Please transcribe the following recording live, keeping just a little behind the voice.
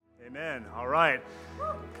Amen. All right.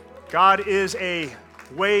 God is a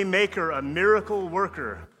way maker, a miracle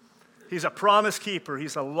worker. He's a promise keeper.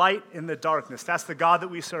 He's a light in the darkness. That's the God that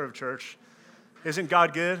we serve, church. Isn't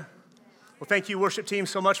God good? Well, thank you, worship team,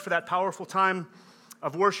 so much for that powerful time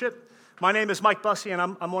of worship. My name is Mike Bussey, and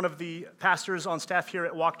I'm one of the pastors on staff here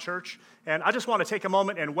at Walk Church. And I just want to take a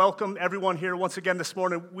moment and welcome everyone here once again this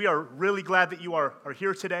morning. We are really glad that you are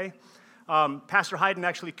here today. Pastor Hayden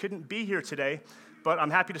actually couldn't be here today, but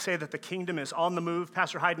I'm happy to say that the kingdom is on the move.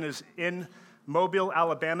 Pastor Hayden is in Mobile,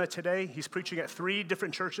 Alabama today. He's preaching at 3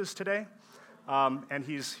 different churches today, and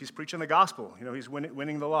he's preaching the gospel. You know, he's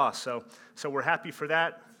winning the lost. So we're happy for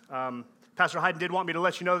that. Pastor Hayden did want me to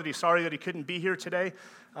let you know that he's sorry that he couldn't be here today,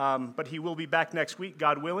 but he will be back next week,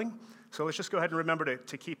 God willing. So let's just go ahead and remember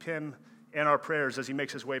to keep him in our prayers as he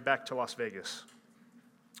makes his way back to Las Vegas.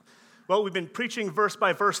 Well, we've been preaching verse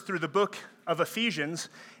by verse through the book of Ephesians,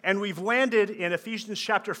 and we've landed in Ephesians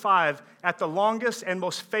chapter 5 at the longest and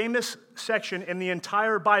most famous section in the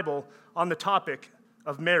entire Bible on the topic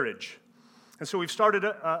of marriage. And so we've started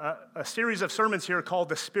a series of sermons here called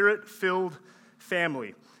The Spirit-Filled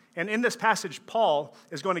Family. And in this passage, Paul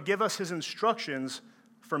is going to give us his instructions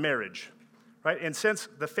for marriage, right? And since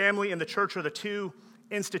the family and the church are the 2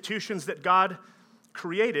 institutions that God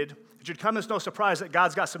created, it should come as no surprise that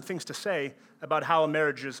God's got some things to say about how our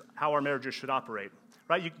marriages should operate,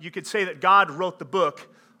 right? You could say that God wrote the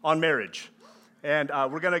book on marriage. And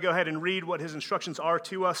we're going to go ahead and read what his instructions are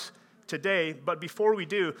to us today. But before we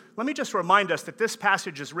do, let me just remind us that this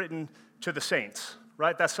passage is written to the saints,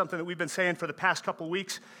 right? That's something that we've been saying for the past couple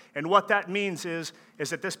weeks. And what that means is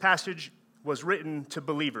that this passage was written to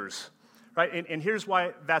believers, right? And here's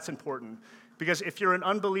why that's important. Because if you're an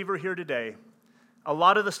unbeliever here today, a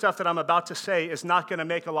lot of the stuff that I'm about to say is not going to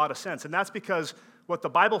make a lot of sense. And that's because what the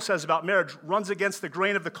Bible says about marriage runs against the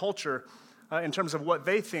grain of the culture in terms of what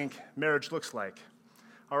they think marriage looks like.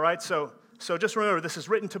 All right, so just remember, this is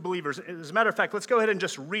written to believers. As a matter of fact, let's go ahead and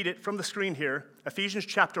just read it from the screen here. Ephesians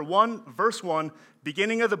chapter 1, verse 1,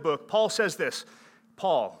 beginning of the book. Paul says this.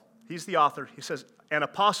 Paul, he's the author. He says, an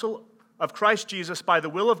apostle of Christ Jesus by the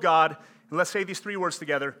will of God, and let's say these 3 words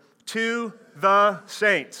together, to the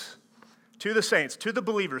saints. To the saints, to the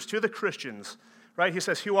believers, to the Christians, right? He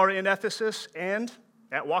says, who are in Ephesus and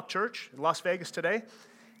at Walk Church in Las Vegas today,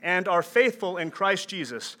 and are faithful in Christ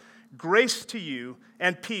Jesus. Grace to you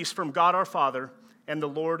and peace from God our Father and the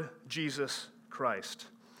Lord Jesus Christ.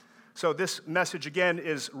 So this message, again,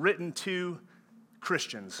 is written to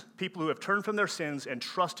Christians, people who have turned from their sins and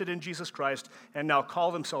trusted in Jesus Christ and now call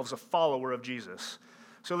themselves a follower of Jesus.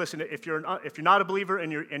 So listen, if you're not a believer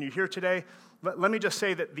and you're here today, let me just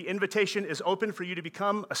say that the invitation is open for you to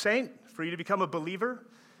become a saint, for you to become a believer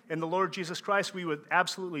in the Lord Jesus Christ. We would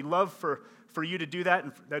absolutely love for you to do that,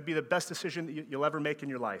 and that'd be the best decision that you'll ever make in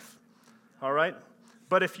your life. All right?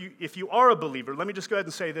 But if you are a believer, let me just go ahead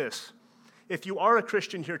and say this. If you are a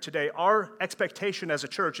Christian here today, our expectation as a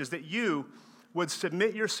church is that you would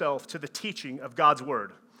submit yourself to the teaching of God's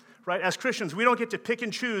word. Right? As Christians, we don't get to pick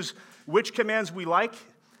and choose which commands we like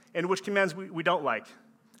and which commands we don't like.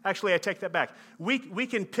 Actually, I take that back. We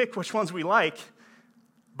can pick which ones we like,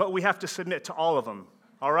 but we have to submit to all of them,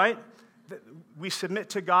 all right? We submit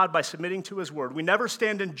to God by submitting to his word. We never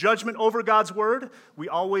stand in judgment over God's word. We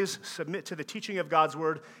always submit to the teaching of God's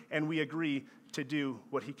word, and we agree to do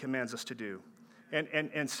what he commands us to do.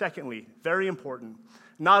 And secondly, very important,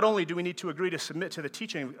 not only do we need to agree to submit to the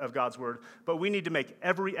teaching of God's word, but we need to make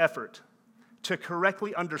every effort to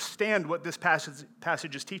correctly understand what this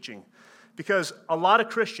passage is teaching. Because a lot of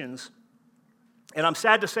Christians, and I'm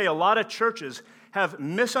sad to say a lot of churches, have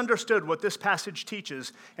misunderstood what this passage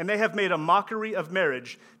teaches, and they have made a mockery of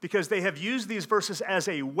marriage because they have used these verses as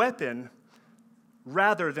a weapon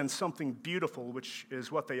rather than something beautiful, which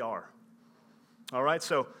is what they are. All right,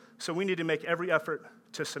 so we need to make every effort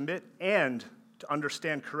to submit and to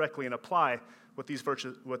understand correctly and apply what these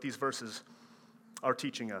verses are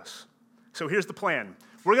teaching us. So here's the plan.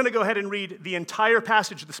 We're going to go ahead and read the entire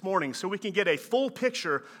passage this morning so we can get a full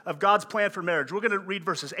picture of God's plan for marriage. We're going to read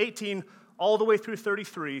verses 18 all the way through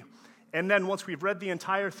 33, and then once we've read the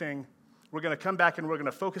entire thing, we're going to come back and we're going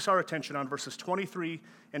to focus our attention on verses 23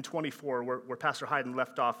 and 24, where Pastor Hayden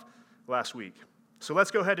left off last week. So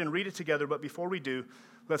let's go ahead and read it together, but before we do,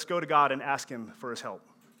 let's go to God and ask him for his help.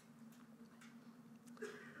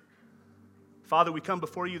 Father, we come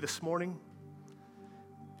before you this morning,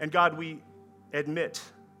 and God, we admit,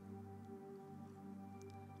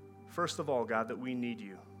 first of all, God, that we need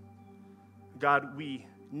you. God, we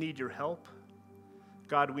need your help.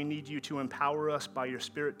 God, we need you to empower us by your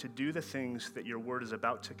Spirit to do the things that your word is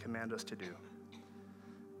about to command us to do.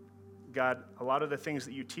 God, a lot of the things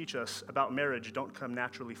that you teach us about marriage don't come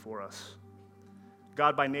naturally for us.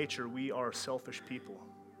 God, by nature, we are selfish people.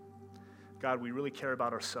 God, we really care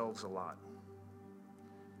about ourselves a lot.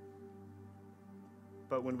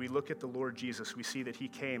 But when we look at the Lord Jesus, we see that he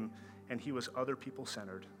came and he was other people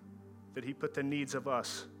centered, that he put the needs of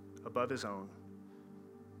us above his own.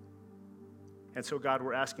 And so, God,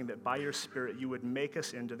 we're asking that by your Spirit, you would make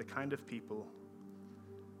us into the kind of people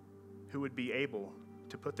who would be able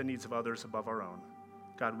to put the needs of others above our own.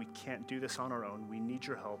 God, we can't do this on our own. We need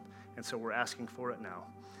your help, and so we're asking for it now.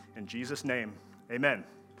 In Jesus' name, amen.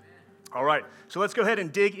 All right, so let's go ahead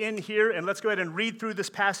and dig in here, and let's go ahead and read through this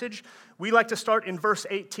passage. We like to start in verse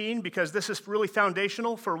 18 because this is really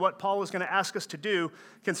foundational for what Paul is going to ask us to do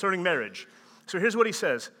concerning marriage. So here's what he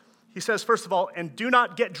says. He says, first of all, and do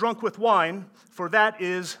not get drunk with wine, for that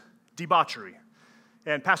is debauchery.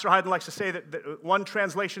 And Pastor Hayden likes to say that one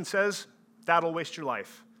translation says, that'll waste your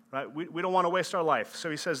life, right? We don't want to waste our life. So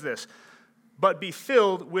he says this, but be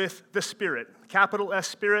filled with the Spirit. Capital S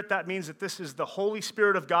Spirit, that means that this is the Holy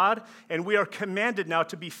Spirit of God, and we are commanded now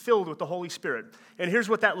to be filled with the Holy Spirit. And here's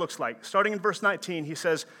what that looks like. Starting in verse 19, he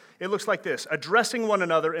says, it looks like this, addressing one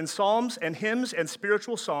another in psalms and hymns and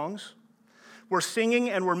spiritual songs. We're singing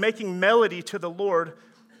and we're making melody to the Lord,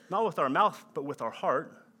 not with our mouth, but with our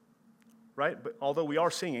heart, right? But although we are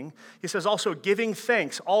singing, he says also giving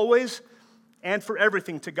thanks always and for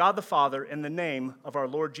everything to God the Father in the name of our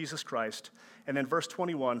Lord Jesus Christ. And then verse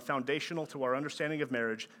 21, foundational to our understanding of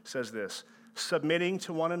marriage, says this, submitting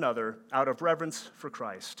to one another out of reverence for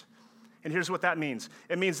Christ. And here's what that means.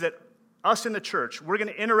 It means that us in the church, we're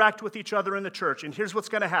going to interact with each other in the church, and here's what's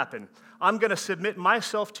going to happen. I'm going to submit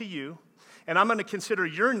myself to you, and I'm going to consider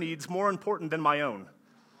your needs more important than my own.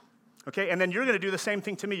 Okay, and then you're going to do the same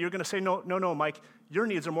thing to me. You're going to say, no, Mike, your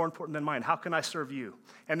needs are more important than mine. How can I serve you?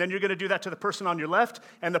 And then you're going to do that to the person on your left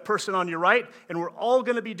and the person on your right, and we're all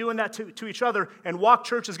going to be doing that to each other, and Walk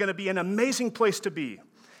Church is going to be an amazing place to be.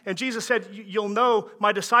 And Jesus said, you'll know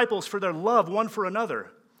my disciples for their love one for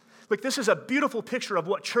another. Look, this is a beautiful picture of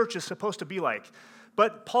what church is supposed to be like.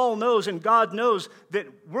 But Paul knows and God knows that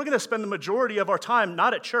we're going to spend the majority of our time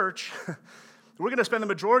not at church. We're going to spend the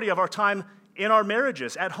majority of our time in our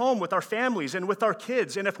marriages, at home with our families and with our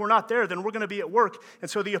kids. And if we're not there, then we're going to be at work. And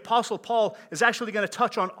so the Apostle Paul is actually going to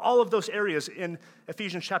touch on all of those areas in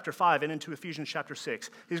Ephesians chapter 5 and into Ephesians chapter 6.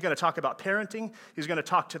 He's going to talk about parenting. He's going to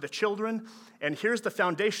talk to the children. And here's the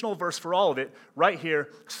foundational verse for all of it, right here,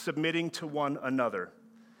 submitting to one another.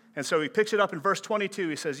 And so he picks it up in verse 22.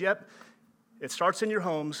 He says, yep, it starts in your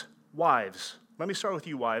homes. Wives, let me start with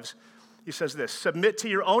you, wives. He says this, submit to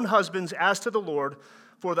your own husbands as to the Lord,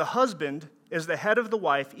 for the husband is the head of the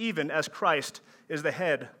wife, even as Christ is the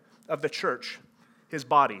head of the church, his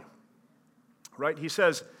body. Right? He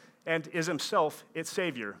says, and is himself its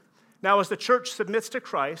Savior. Now, as the church submits to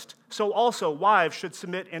Christ, so also wives should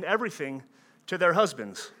submit in everything to their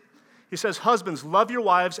husbands. He says, husbands, love your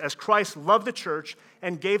wives as Christ loved the church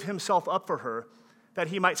and gave himself up for her, that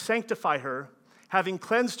he might sanctify her, having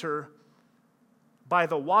cleansed her by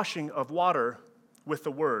the washing of water with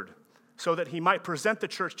the word, so that he might present the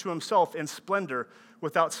church to himself in splendor,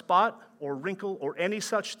 without spot or wrinkle or any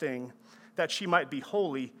such thing, that she might be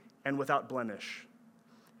holy and without blemish.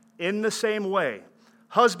 In the same way,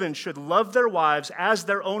 husbands should love their wives as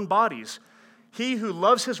their own bodies. He who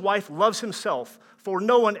loves his wife loves himself, for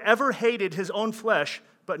no one ever hated his own flesh,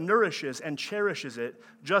 but nourishes and cherishes it,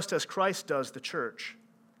 just as Christ does the church,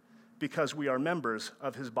 because we are members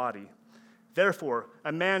of his body. Therefore,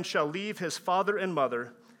 a man shall leave his father and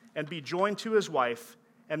mother and be joined to his wife,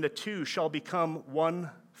 and the two shall become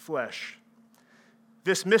one flesh.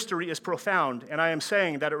 This mystery is profound, and I am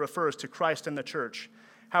saying that it refers to Christ and the church.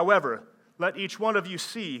 However, let each one of you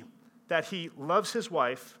see that he loves his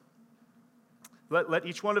wife. Let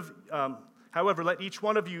each one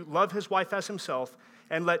of you love his wife as himself,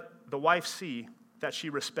 and let the wife see that she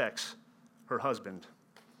respects her husband.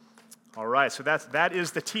 All right, so that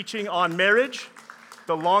is the teaching on marriage,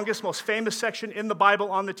 the longest, most famous section in the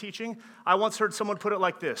Bible on the teaching. I once heard someone put it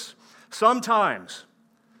like this: sometimes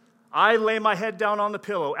I lay my head down on the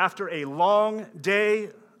pillow after a long day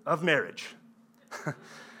of marriage.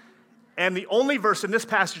 And the only verse in this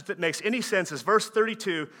passage that makes any sense is verse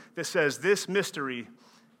 32 that says, this mystery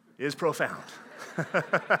is profound.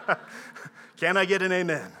 Can I get an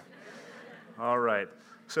amen? All right.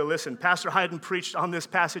 So listen, Pastor Hayden preached on this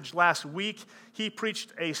passage last week. He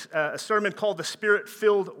preached a sermon called The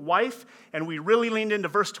Spirit-Filled Wife, and we really leaned into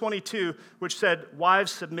verse 22, which said,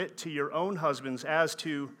 wives, submit to your own husbands as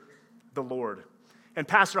to the Lord. And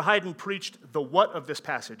Pastor Hayden preached the what of this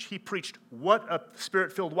passage. He preached what a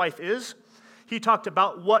Spirit-filled wife is. he talked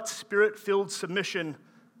about what spirit-filled submission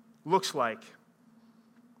looks like.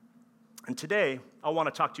 And today, I want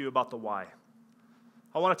to talk to you about the why.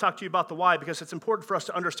 I want to talk to you about the why because it's important for us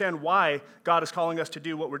to understand why God is calling us to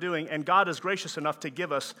do what we're doing, and God is gracious enough to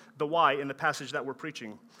give us the why in the passage that we're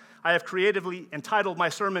preaching. I have creatively entitled my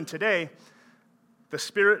sermon today, The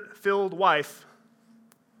Spirit-Filled Wife,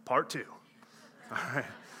 Part 2. All right.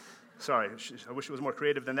 Sorry, I wish it was more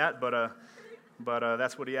creative than that, but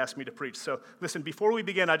that's what he asked me to preach. So listen, before we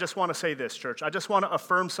begin, I just want to say this, church. I just want to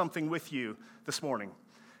affirm something with you this morning.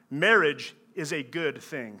 Marriage is a good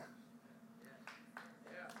thing.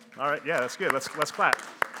 All right, yeah, that's good. Let's clap.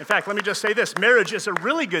 In fact, let me just say this. Marriage is a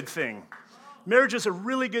really good thing. Marriage is a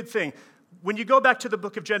really good thing. When you go back to the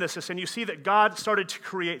book of Genesis and you see that God started to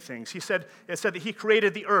create things, it said that he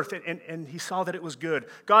created the earth and he saw that it was good.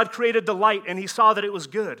 God created the light and he saw that it was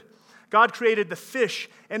good. God created the fish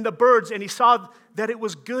and the birds and he saw that it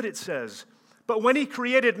was good, it says. But when he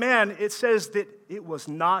created man, it says that it was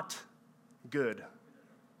not good.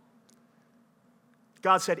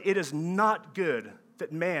 God said, it is not good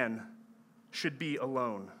that man should be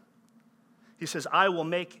alone. He says, I will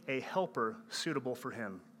make a helper suitable for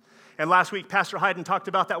him. And last week, Pastor Hayden talked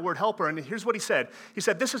about that word helper, and here's what he said. He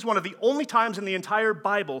said, this is one of the only times in the entire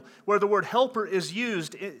Bible where the word helper is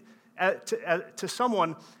used to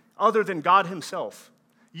someone other than God himself.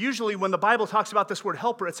 Usually when the Bible talks about this word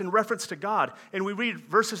helper, it's in reference to God. And we read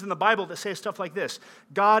verses in the Bible that say stuff like this.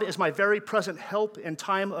 God is my very present help in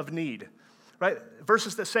time of need. Right?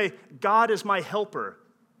 Verses that say, God is my helper.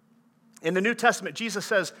 In the New Testament, Jesus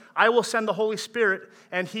says, I will send the Holy Spirit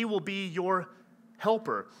and he will be your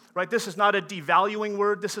helper. Right? This is not a devaluing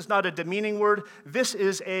word. This is not a demeaning word. This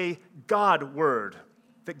is a God word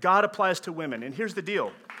that God applies to women. And here's the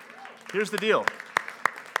deal. Here's the deal.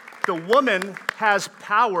 The woman has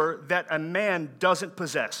power that a man doesn't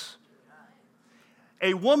possess.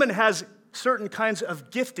 A woman has certain kinds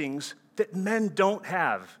of giftings that men don't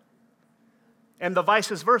have. And the vice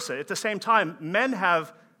versa. At the same time, men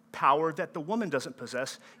have power that the woman doesn't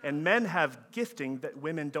possess, and men have gifting that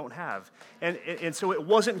women don't have. And so it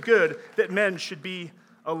wasn't good that men should be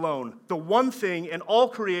alone. The one thing in all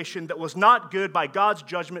creation that was not good by God's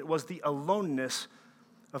judgment was the aloneness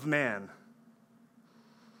of man.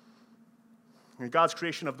 And God's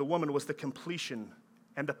creation of the woman was the completion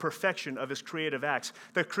and the perfection of his creative acts.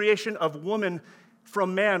 The creation of woman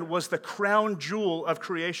from man was the crown jewel of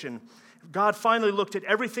creation. God finally looked at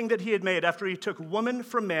everything that he had made after he took woman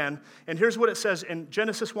from man, and here's what it says in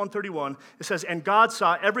Genesis 1:31. It says, and God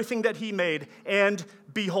saw everything that he made, and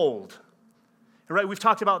behold. And right, we've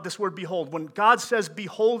talked about this word behold. When God says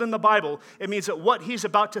behold in the Bible, it means that what he's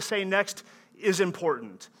about to say next is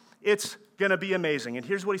important. It's going to be amazing. And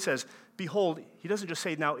here's what he says. Behold, he doesn't just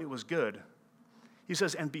say now it was good. He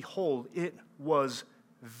says, and behold, it was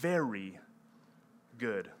very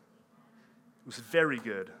good. It was very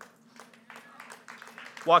good.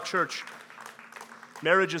 Walk Church,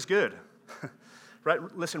 marriage is good, right?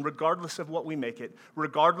 Listen, regardless of what we make it,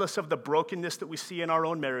 regardless of the brokenness that we see in our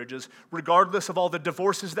own marriages, regardless of all the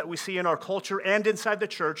divorces that we see in our culture and inside the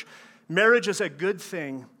church, marriage is a good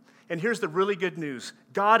thing. And here's the really good news.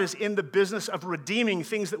 God is in the business of redeeming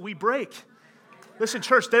things that we break. Listen,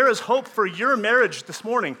 church, there is hope for your marriage this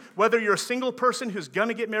morning. Whether you're a single person who's going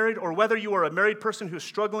to get married or whether you are a married person who's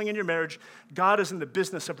struggling in your marriage, God is in the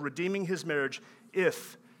business of redeeming his marriage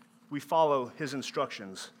if we follow his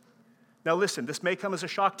instructions. Now listen, this may come as a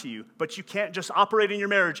shock to you, but you can't just operate in your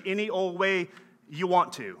marriage any old way you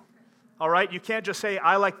want to. All right? You can't just say,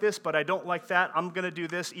 I like this, but I don't like that. I'm going to do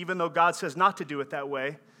this, even though God says not to do it that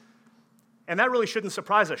way. And that really shouldn't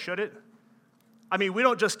surprise us, should it? I mean, we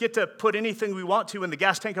don't just get to put anything we want to in the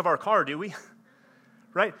gas tank of our car, do we?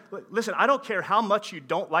 Right? Listen, I don't care how much you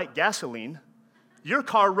don't like gasoline. Your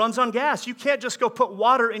car runs on gas. You can't just go put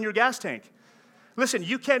water in your gas tank. Listen,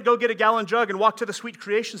 you can't go get a gallon jug and walk to the Sweet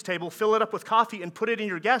Creations table, fill it up with coffee, and put it in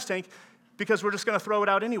your gas tank because we're just going to throw it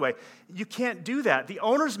out anyway. You can't do that. The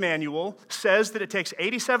owner's manual says that it takes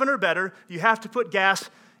 87 or better. You have to put gas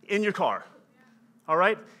in your car. All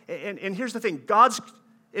right? And here's the thing. God's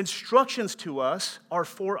instructions to us are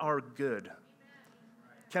for our good.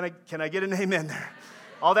 Can I get an amen there?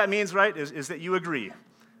 All that means, right, is that you agree.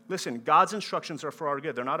 Listen, God's instructions are for our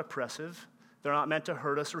good. They're not oppressive. They're not meant to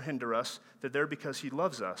hurt us or hinder us. They're there because he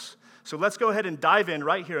loves us. So let's go ahead and dive in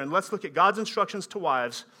right here, and let's look at God's instructions to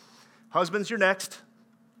wives. Husbands, you're next.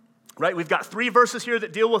 Right? We've got 3 verses here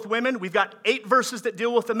that deal with women. We've got 8 verses that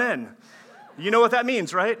deal with the men. You know what that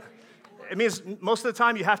means, right? It means most of the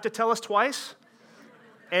time you have to tell us twice.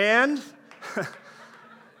 And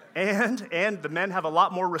the men have a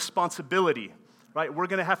lot more responsibility, right? We're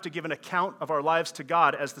going to have to give an account of our lives to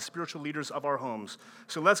God as the spiritual leaders of our homes.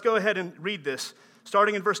 So let's go ahead and read this.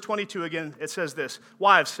 Starting in verse 22 again, it says this: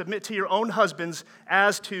 Wives, submit to your own husbands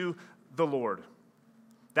as to the Lord.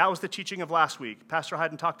 That was the teaching of last week. Pastor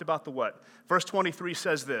Hayden talked about the what. Verse 23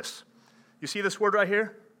 says this. You see this word right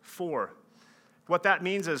here? For. What that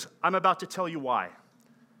means is, I'm about to tell you why.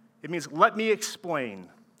 It means, let me explain.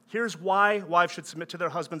 Here's why wives should submit to their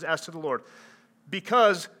husbands as to the Lord.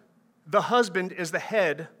 Because the husband is the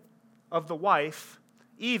head of the wife,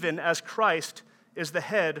 even as Christ is the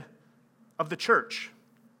head of the church,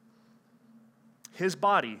 his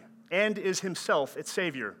body, and is himself its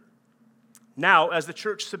Savior. Now, as the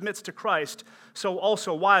church submits to Christ, so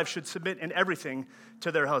also wives should submit in everything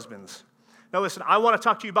to their husbands. Now listen, I want to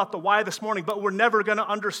talk to you about the why this morning, but we're never going to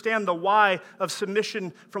understand the why of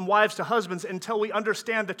submission from wives to husbands until we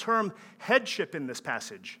understand the term headship in this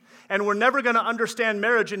passage. And we're never going to understand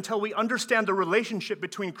marriage until we understand the relationship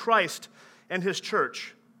between Christ and his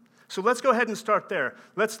church. So let's go ahead and start there.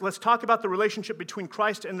 Let's talk about the relationship between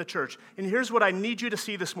Christ and the church. And here's what I need you to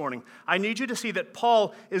see this morning. I need you to see that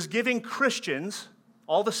Paul is giving Christians,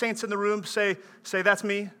 all the saints in the room say that's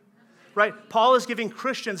me, right? Paul is giving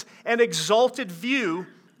Christians an exalted view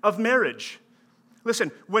of marriage. Listen,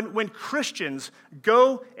 when Christians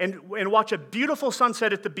go and watch a beautiful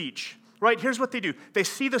sunset at the beach, right, here's what they do. They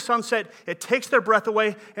see the sunset, it takes their breath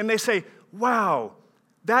away, and they say, wow,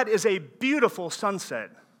 that is a beautiful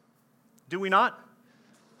sunset. Do we not?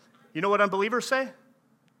 You know what unbelievers say?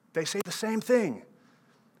 They say the same thing.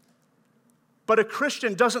 But a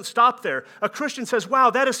Christian doesn't stop there. A Christian says, wow,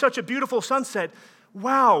 that is such a beautiful sunset.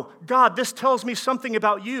 Wow, God, this tells me something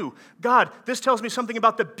about you. God, this tells me something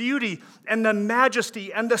about the beauty and the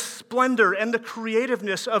majesty and the splendor and the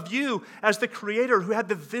creativeness of you as the creator who had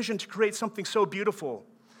the vision to create something so beautiful.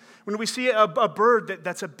 When we see a bird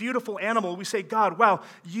that's a beautiful animal, we say, God, wow,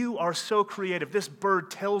 you are so creative. This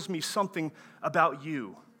bird tells me something about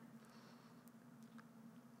you.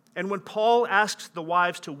 And when Paul asks the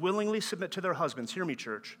wives to willingly submit to their husbands, hear me,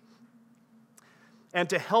 church, and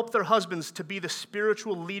to help their husbands to be the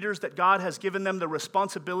spiritual leaders that God has given them the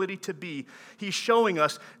responsibility to be, he's showing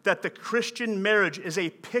us that the Christian marriage is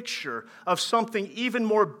a picture of something even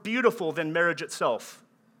more beautiful than marriage itself.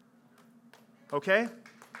 Okay?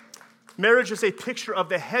 Marriage is a picture of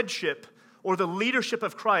the headship or the leadership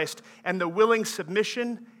of Christ and the willing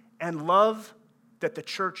submission and love that the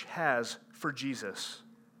church has for Jesus.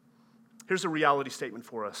 Here's a reality statement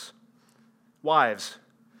for us. Wives,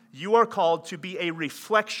 you are called to be a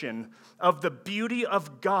reflection of the beauty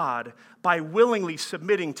of God by willingly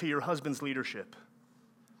submitting to your husband's leadership.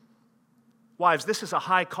 Wives, this is a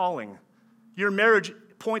high calling. Your marriage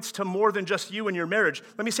points to more than just you and your marriage.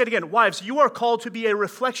 Let me say it again. Wives, you are called to be a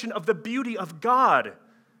reflection of the beauty of God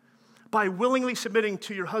by willingly submitting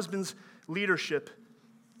to your husband's leadership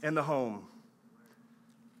in the home.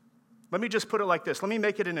 Let me just put it like this. Let me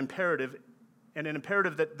make it an imperative, and an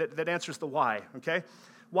imperative that answers the why, okay?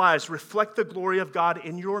 Wives, reflect the glory of God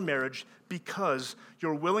in your marriage because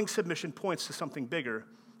your willing submission points to something bigger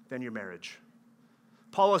than your marriage.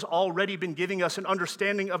 Paul has already been giving us an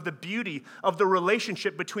understanding of the beauty of the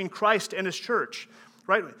relationship between Christ and his church,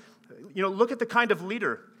 right? You know, look at the kind of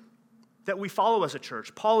leader that we follow as a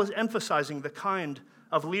church. Paul is emphasizing the kind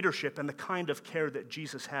of leadership and the kind of care that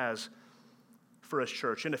Jesus has for his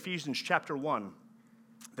church. In Ephesians chapter 1,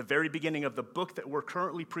 the very beginning of the book that we're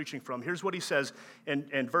currently preaching from, here's what he says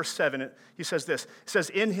in verse 7. He says this. He says,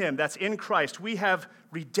 in him, that's in Christ, we have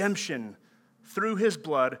redemption through his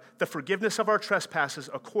blood, the forgiveness of our trespasses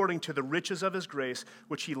according to the riches of his grace,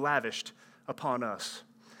 which he lavished upon us.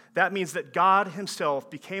 That means that God himself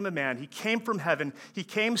became a man. He came from heaven. He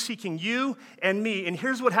came seeking you and me. And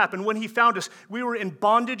here's what happened. When he found us, we were in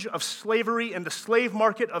bondage of slavery and the slave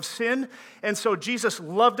market of sin. And so Jesus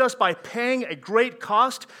loved us by paying a great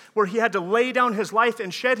cost where he had to lay down his life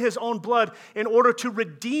and shed his own blood in order to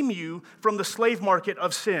redeem you from the slave market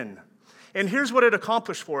of sin. And here's what it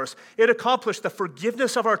accomplished for us. It accomplished the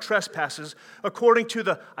forgiveness of our trespasses according to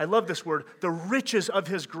the, I love this word, the riches of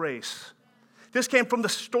his grace. This came from the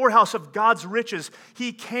storehouse of God's riches.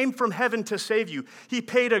 He came from heaven to save you. He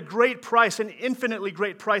paid a great price, an infinitely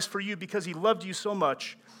great price for you because he loved you so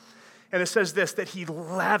much. And it says this, that he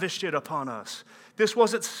lavished it upon us. This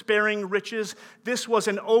wasn't sparing riches. This was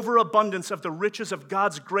an overabundance of the riches of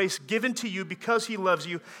God's grace given to you because he loves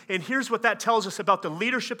you. And here's what that tells us about the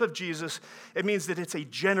leadership of Jesus. It means that it's a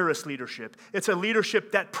generous leadership. It's a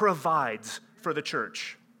leadership that provides for the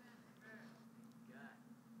church.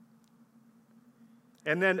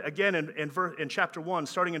 And then again in chapter 1,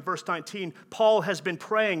 starting in verse 19, Paul has been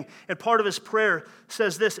praying, and part of his prayer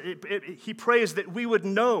says this. He prays that we would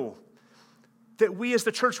know, that we as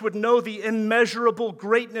the church would know the immeasurable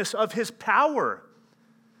greatness of his power.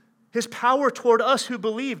 His power toward us who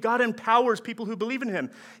believe. God empowers people who believe in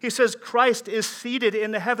him. He says Christ is seated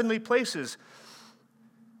in the heavenly places.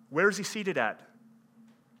 Where is he seated at?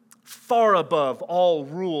 Far above all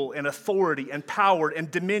rule and authority and power and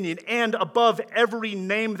dominion, and above every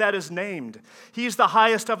name that is named. He's the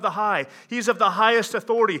highest of the high. He's of the highest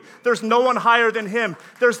authority. There's no one higher than him.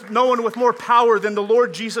 There's no one with more power than the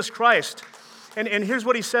Lord Jesus Christ. And here's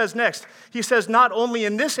what he says next. He says, not only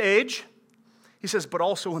in this age, he says, but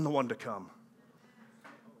also in the one to come.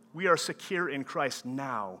 We are secure in Christ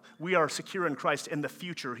now. We are secure in Christ in the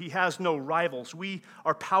future. He has no rivals. We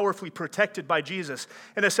are powerfully protected by Jesus.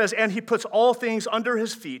 And it says, and he puts all things under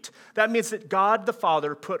his feet. That means that God the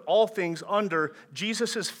Father put all things under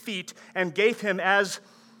Jesus' feet and gave him as,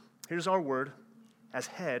 here's our word, as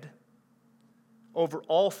head over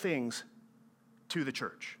all things to the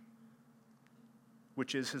church,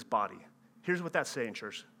 which is his body. Here's what that's saying,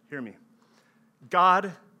 church. Hear me.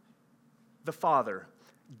 God the Father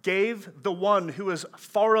gave the one who is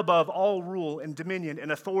far above all rule and dominion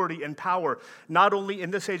and authority and power, not only in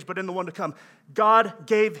this age, but in the one to come. God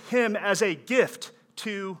gave him as a gift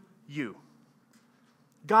to you.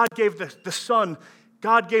 God gave the Son,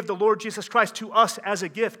 God gave the Lord Jesus Christ to us as a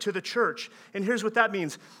gift to the church. And here's what that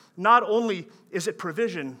means. Not only is it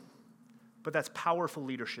provision, but that's powerful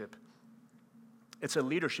leadership. It's a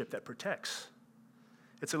leadership that protects.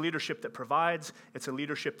 It's a leadership that provides. It's a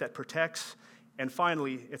leadership that protects. And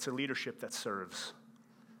finally, it's a leadership that serves.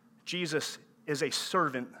 Jesus is a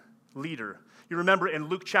servant leader. You remember in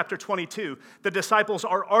Luke chapter 22, the disciples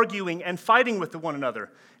are arguing and fighting with one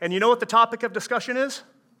another. And you know what the topic of discussion is?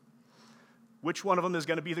 Which one of them is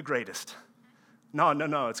going to be the greatest? No,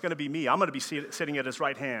 it's going to be me. I'm going to be sitting at his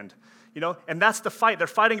right hand. And that's the fight. They're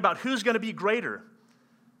fighting about who's going to be greater.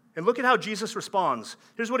 And look at how Jesus responds.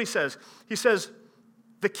 Here's what he says. He says,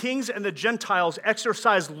 the kings and the Gentiles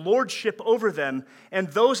exercise lordship over them, and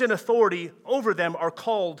those in authority over them are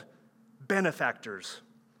called benefactors.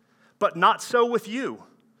 But not so with you.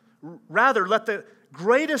 Rather, let the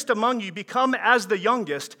greatest among you become as the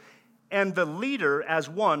youngest, and the leader as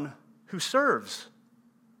one who serves.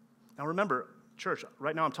 Now remember, church,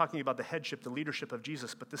 right now I'm talking about the headship, the leadership of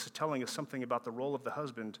Jesus, but this is telling us something about the role of the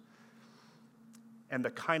husband and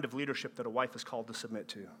the kind of leadership that a wife is called to submit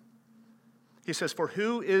to. He says, for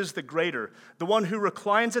who is the greater, the one who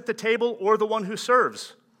reclines at the table or the one who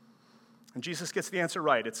serves? And Jesus gets the answer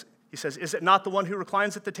right. He says, is it not the one who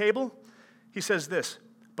reclines at the table? He says this,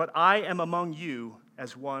 but I am among you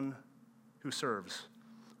as one who serves.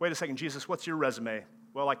 Wait a second, Jesus, what's your resume?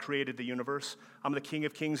 Well, I created the universe. I'm the King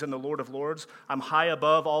of Kings and the Lord of Lords. I'm high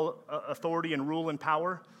above all authority and rule and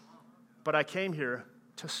power. But I came here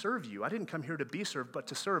to serve you. I didn't come here to be served, but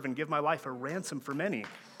to serve and give my life a ransom for many.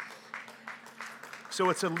 So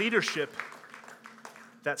it's a leadership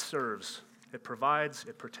that serves. It provides,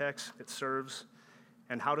 it protects, it serves.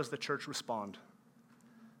 And how does the church respond?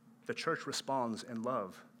 The church responds in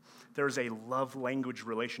love. There is a love language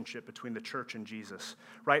relationship between the church and Jesus,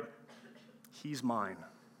 right? He's mine,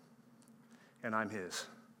 and I'm his,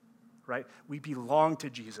 right? We belong to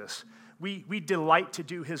Jesus. We delight to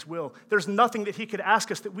do his will. There's nothing that he could ask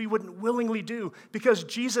us that we wouldn't willingly do because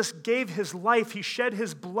Jesus gave his life. He shed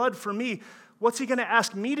his blood for me. What's he going to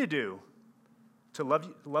ask me to do? To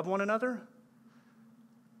love one another?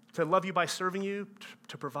 To love you by serving you,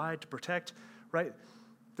 to provide, to protect, right?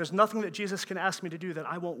 There's nothing that Jesus can ask me to do that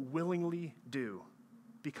I won't willingly do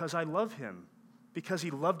because I love him, because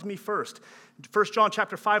he loved me first. 1 John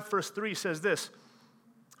chapter 5, verse 3 says this,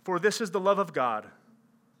 for this is the love of God,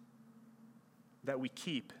 that we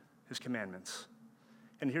keep his commandments.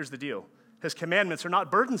 And here's the deal. His commandments are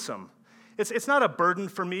not burdensome. It's not a burden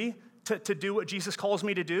for me to do what Jesus calls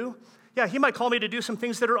me to do. Yeah, he might call me to do some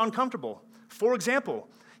things that are uncomfortable. For example,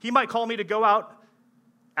 he might call me to go out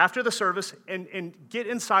after the service and get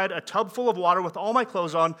inside a tub full of water with all my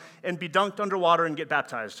clothes on and be dunked underwater and get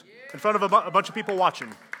baptized in front of a bunch of people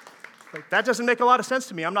watching. Like, that doesn't make a lot of sense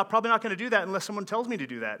to me. I'm probably not going to do that unless someone tells me to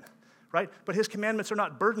do that, right? But his commandments are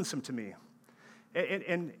not burdensome to me.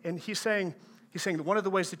 And he's saying one of the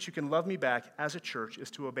ways that you can love me back as a church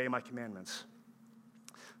is to obey my commandments.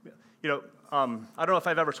 I don't know if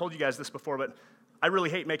I've ever told you guys this before, but I really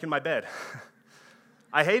hate making my bed.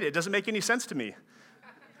 I hate it. It doesn't make any sense to me,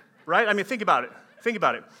 right? I mean, think about it.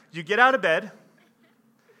 You get out of bed,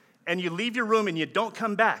 and you leave your room, and you don't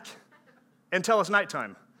come back until it's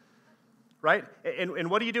nighttime, right? And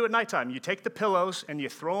what do you do at nighttime? You take the pillows and you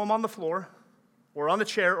throw them on the floor or on the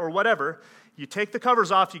chair or whatever. You take the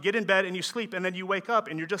covers off, you get in bed, and you sleep, and then you wake up,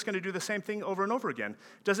 and you're just going to do the same thing over and over again.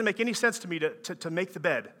 It doesn't make any sense to me to make the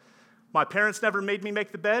bed. My parents never made me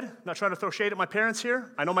make the bed. I'm not trying to throw shade at my parents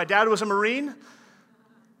here. I know my dad was a Marine,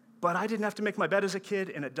 but I didn't have to make my bed as a kid,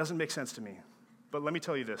 and it doesn't make sense to me. But let me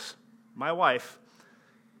tell you this. My wife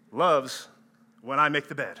loves when I make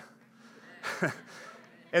the bed.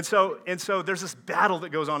 And so there's this battle that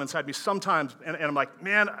goes on inside me sometimes, and I'm like,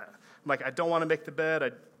 man, I don't want to make the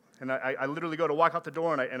bed. I literally go to walk out the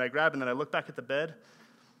door, and I grab, and then I look back at the bed,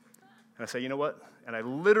 and I say, you know what? And I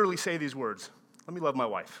literally say these words, let me love my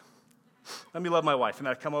wife. Let me love my wife. And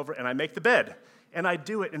then I come over, and I make the bed, and I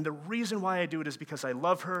do it. And the reason why I do it is because I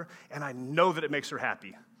love her, and I know that it makes her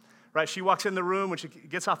happy. Right? She walks in the room when she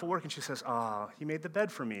gets off of work, and she says, he made the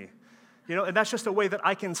bed for me. And that's just a way that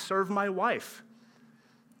I can serve my wife.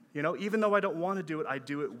 Even though I don't want to do it, I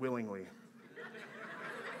do it willingly.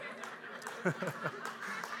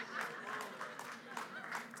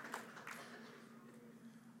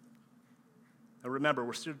 Now remember,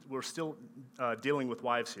 we're still dealing with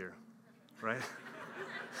wives here, right?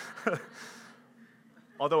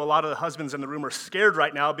 Although a lot of the husbands in the room are scared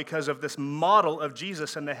right now because of this model of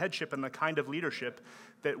Jesus and the headship and the kind of leadership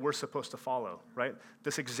that we're supposed to follow, right?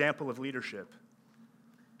 This example of leadership.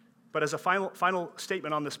 But as a final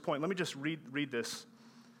statement on this point, let me just read this.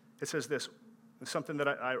 It says this. It's something that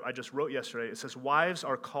I just wrote yesterday. It says, wives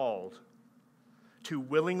are called to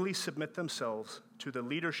willingly submit themselves to the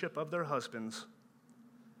leadership of their husbands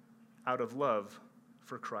out of love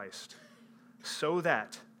for Christ, so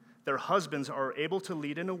that their husbands are able to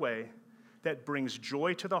lead in a way that brings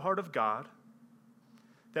joy to the heart of God,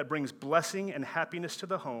 that brings blessing and happiness to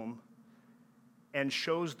the home, and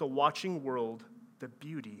shows the watching world the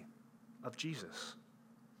beauty of Jesus.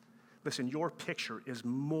 Listen, your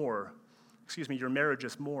marriage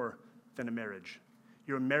is more than a marriage.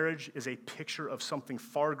 Your marriage is a picture of something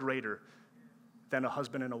far greater than a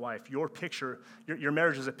husband and a wife. Your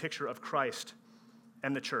marriage is a picture of Christ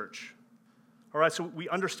and the church. All right, so we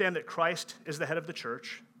understand that Christ is the head of the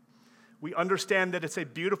church. We understand that it's a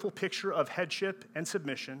beautiful picture of headship and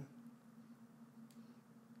submission,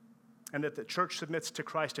 and that the church submits to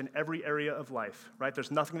Christ in every area of life, right?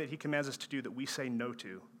 There's nothing that he commands us to do that we say no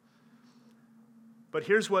to. But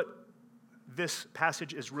here's what this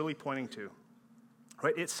passage is really pointing to,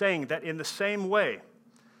 right? It's saying that in the same way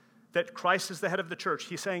that Christ is the head of the church,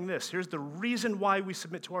 he's saying this. Here's the reason why we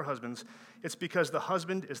submit to our husbands. It's because the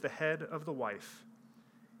husband is the head of the wife.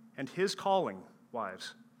 And his calling,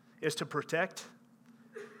 wives, is to protect,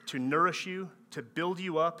 to nourish you, to build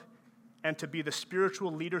you up, and to be the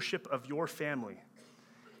spiritual leadership of your family.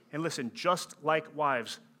 And listen, just like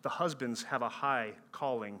wives, the husbands have a high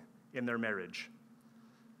calling in their marriage.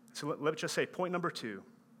 So let's just say, point number 2,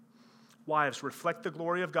 wives, reflect the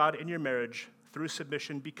glory of God in your marriage through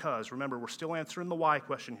submission because, remember, we're still answering the why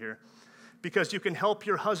question here, because you can help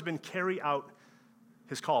your husband carry out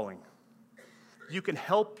his calling. You can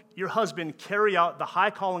help your husband carry out the high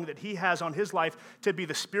calling that he has on his life to be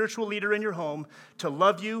the spiritual leader in your home, to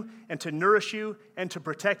love you and to nourish you and to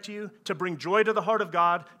protect you, to bring joy to the heart of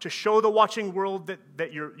God, to show the watching world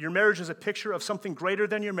that your marriage is a picture of something greater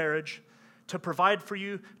than your marriage, to provide for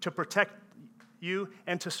you, to protect you,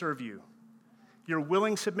 and to serve you. Your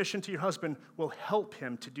willing submission to your husband will help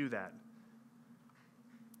him to do that.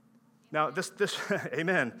 Now, this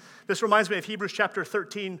amen. This reminds me of Hebrews chapter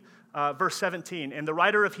 13, verse 17. And the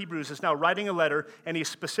writer of Hebrews is now writing a letter, and he's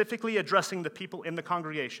specifically addressing the people in the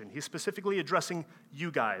congregation. He's specifically addressing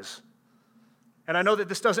you guys. And I know that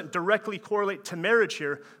this doesn't directly correlate to marriage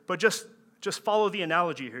here, but just follow the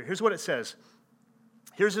analogy here. Here's what it says.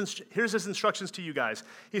 Here's his instructions to you guys.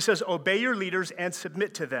 He says, obey your leaders and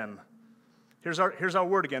submit to them. Here's our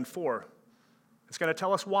word again, for. It's going to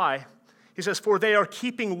tell us why. He says, for they are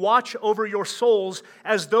keeping watch over your souls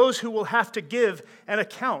as those who will have to give an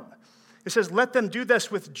account. It says, let them do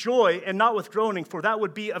this with joy and not with groaning, for that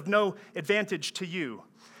would be of no advantage to you.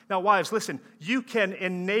 Now, wives, listen, you can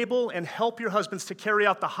enable and help your husbands to carry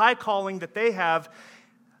out the high calling that they have,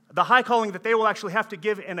 the high calling that they will actually have to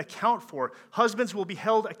give an account for. Husbands will be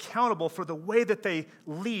held accountable for the way that they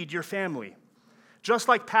lead your family. Just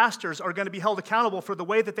like pastors are going to be held accountable for the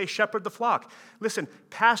way that they shepherd the flock. Listen,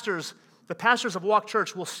 the pastors of Walk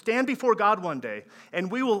Church will stand before God one day,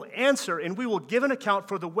 and we will answer and we will give an account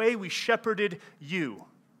for the way we shepherded you.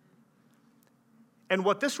 And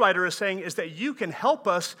what this writer is saying is that you can help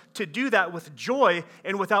us to do that with joy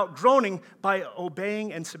and without groaning by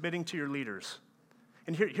obeying and submitting to your leaders.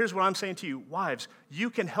 And here's what I'm saying to you, wives,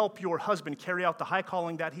 you can help your husband carry out the high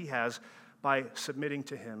calling that he has by submitting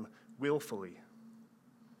to him willfully.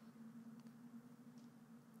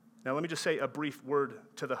 Now, let me just say a brief word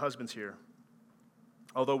to the husbands here.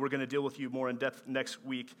 Although we're going to deal with you more in depth next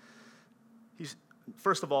week.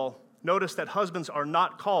 First of all, notice that husbands are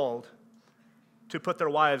not called to put their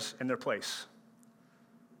wives in their place.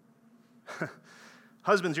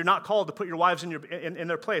 Husbands, you're not called to put your wives in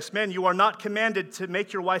their place. Men, you are not commanded to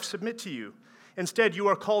make your wife submit to you. Instead, you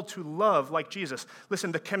are called to love like Jesus.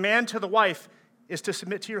 Listen, the command to the wife is to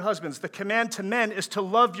submit to your husbands. The command to men is to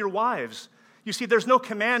love your wives. You see, there's no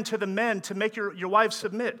command to the men to make your wives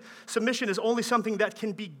submit. Submission is only something that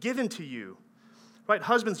can be given to you. Right?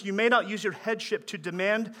 Husbands, you may not use your headship to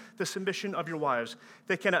demand the submission of your wives.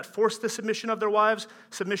 They cannot force the submission of their wives.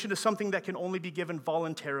 Submission is something that can only be given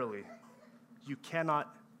voluntarily. You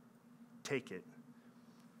cannot take it.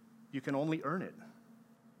 You can only earn it.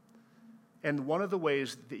 And one of the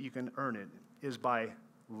ways that you can earn it is by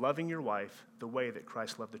loving your wife the way that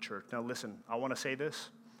Christ loved the church. Now listen, I want to say this.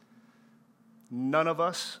 None of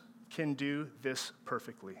us can do this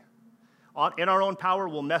perfectly. In our own power,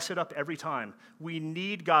 we'll mess it up every time. We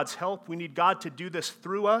need God's help. We need God to do this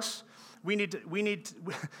through us.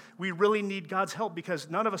 We really need God's help because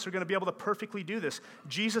none of us are going to be able to perfectly do this.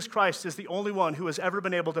 Jesus Christ is the only one who has ever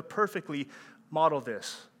been able to perfectly model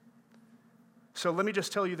this. So let me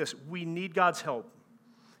just tell you this. We need God's help.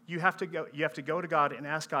 You have to go to God and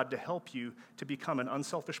ask God to help you to become an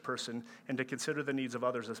unselfish person and to consider the needs of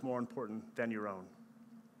others as more important than your own.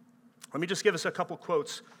 Let me just give us a couple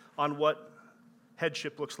quotes on what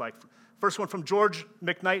headship looks like. First one from George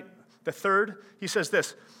McKnight III. He says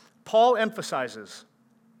this, Paul emphasizes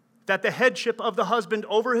that the headship of the husband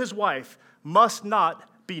over his wife must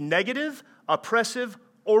not be negative, oppressive,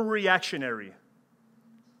 or reactionary.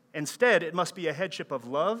 Instead, it must be a headship of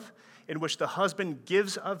love in which the husband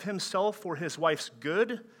gives of himself for his wife's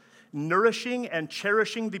good, nourishing and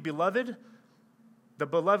cherishing the beloved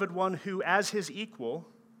one who, as his equal,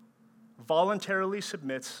 voluntarily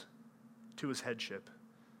submits to his headship.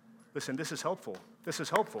 Listen, this is helpful. This is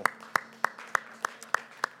helpful.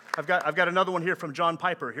 I've got another one here from John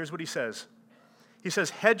Piper. Here's what he says. He says,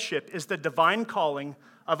 headship is the divine calling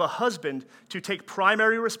of a husband to take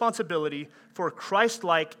primary responsibility for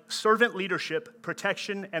Christ-like servant leadership,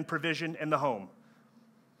 protection, and provision in the home.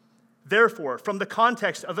 Therefore, from the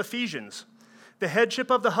context of Ephesians, the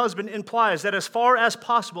headship of the husband implies that as far as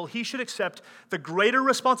possible, he should accept the greater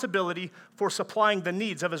responsibility for supplying the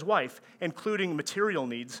needs of his wife, including material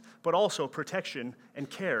needs, but also protection and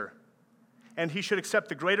care. And he should accept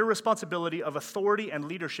the greater responsibility of authority and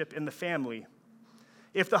leadership in the family.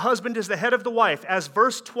 If the husband is the head of the wife, as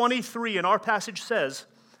verse 23 in our passage says,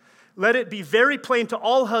 let it be very plain to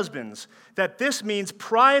all husbands that this means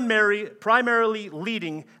primarily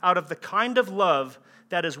leading out of the kind of love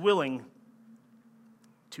that is willing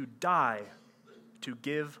to die to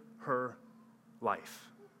give her life.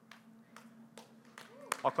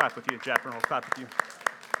 I'll clap with you, Japper. I'll clap with you.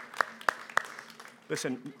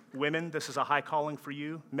 Listen, women, this is a high calling for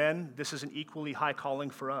you. Men, this is an equally high calling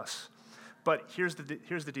for us. But here's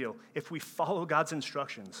the deal. If we follow God's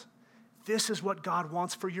instructions, this is what God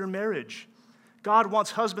wants for your marriage. God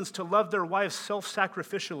wants husbands to love their wives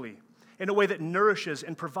self-sacrificially in a way that nourishes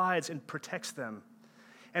and provides and protects them.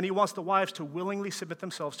 And he wants the wives to willingly submit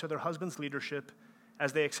themselves to their husband's leadership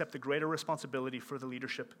as they accept the greater responsibility for the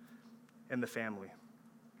leadership in the family.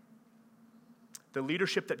 The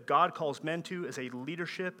leadership that God calls men to is a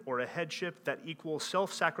leadership or a headship that equals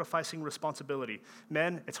self-sacrificing responsibility.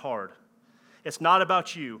 Men, it's hard. It's not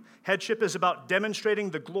about you. Headship is about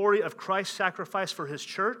demonstrating the glory of Christ's sacrifice for his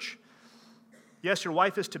church. Yes, your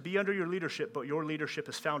wife is to be under your leadership, but your leadership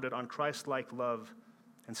is founded on Christ-like love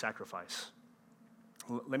and sacrifice.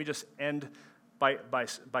 Let me just end by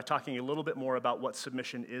talking a little bit more about what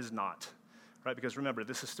submission is not. Right? Because remember,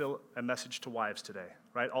 this is still a message to wives today,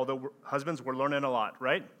 right? Although husbands, we're learning a lot,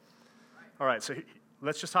 right? All right, so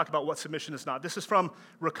let's just talk about what submission is not. This is from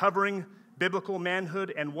Recovering Biblical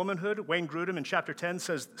Manhood and Womanhood. Wayne Grudem in chapter 10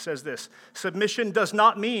 says this, submission does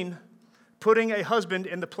not mean putting a husband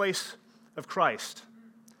in the place of Christ.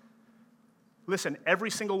 Listen,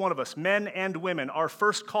 every single one of us, men and women, our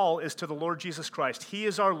first call is to the Lord Jesus Christ. He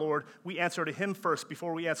is our Lord. We answer to him first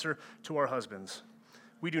before we answer to our husbands.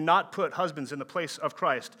 We do not put husbands in the place of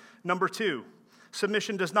Christ. Number 2,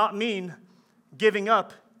 submission does not mean giving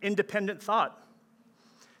up independent thought.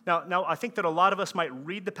 Now, I think that a lot of us might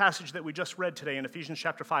read the passage that we just read today in Ephesians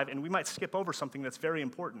chapter 5, and we might skip over something that's very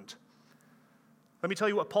important. Let me tell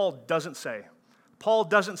you what Paul doesn't say. Paul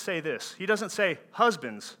doesn't say this. He doesn't say,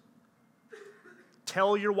 husbands,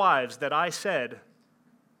 tell your wives that I said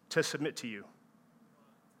to submit to you.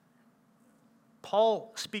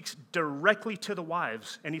 Paul speaks directly to the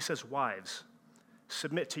wives, and he says, wives,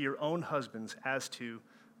 submit to your own husbands as to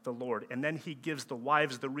the Lord. And then he gives the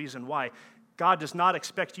wives the reason why. God does not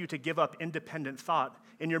expect you to give up independent thought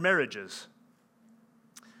in your marriages.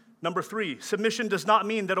 Number 3, submission does not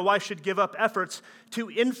mean that a wife should give up efforts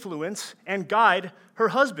to influence and guide her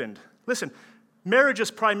husband. Listen, marriage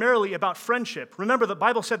is primarily about friendship. Remember, the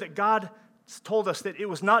Bible said that God told us that it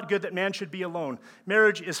was not good that man should be alone.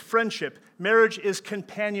 Marriage is friendship. Marriage is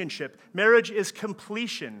companionship. Marriage is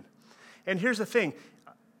completion. And here's the thing.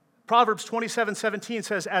 Proverbs 27:17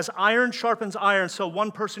 says, as iron sharpens iron, so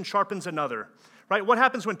one person sharpens another. Right? What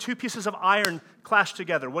happens when 2 pieces of iron clash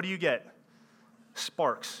together? What do you get?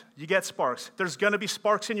 Sparks. You get sparks. There's going to be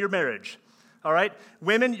sparks in your marriage. All right?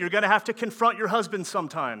 Women, you're going to have to confront your husbands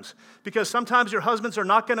sometimes, because sometimes your husbands are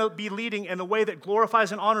not going to be leading in a way that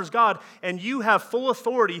glorifies and honors God, and you have full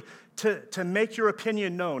authority to make your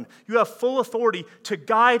opinion known. You have full authority to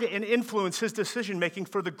guide and influence his decision-making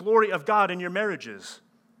for the glory of God in your marriages.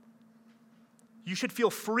 You should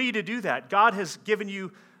feel free to do that. God has given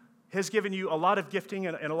you a lot of gifting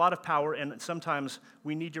and a lot of power, and sometimes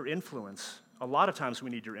we need your influence. A lot of times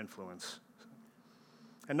we need your influence.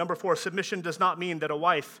 And number 4, submission does not mean that a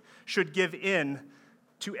wife should give in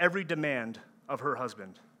to every demand of her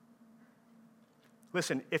husband.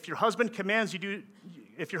 Listen, if your husband commands you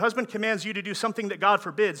to do something that God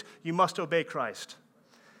forbids, you must obey Christ.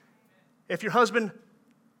 If your husband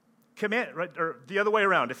or the other way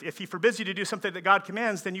around, if he forbids you to do something that God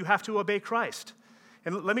commands, then you have to obey Christ.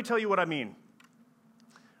 And let me tell you what I mean.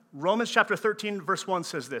 Romans chapter 13, verse 1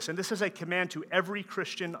 says this, and this is a command to every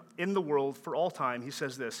Christian in the world for all time. He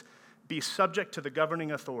says this, be subject to the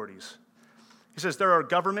governing authorities. He says there are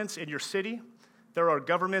governments in your city, there are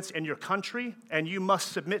governments in your country, and you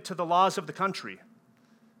must submit to the laws of the country.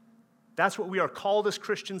 That's what we are called as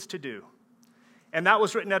Christians to do. And that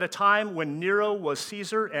was written at a time when Nero was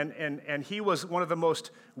Caesar, and he was one of the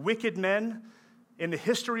most wicked men in the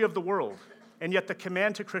history of the world. And yet the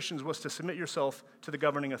command to Christians was to submit yourself to the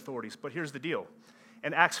governing authorities. But here's the deal.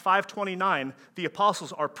 In Acts 5:29, the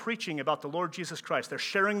apostles are preaching about the Lord Jesus Christ. They're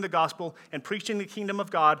sharing the gospel and preaching the kingdom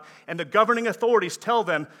of God, and the governing authorities tell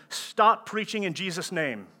them, stop preaching in Jesus'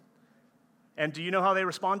 name. And do you know how they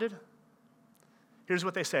responded? Here's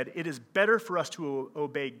what they said. It is better for us to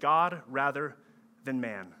obey God rather than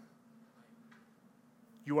man.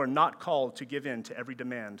 You are not called to give in to every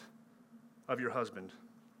demand of your husband.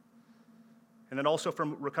 And then also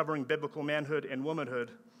from Recovering Biblical Manhood and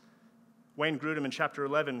Womanhood, Wayne Grudem in chapter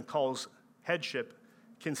 11 calls headship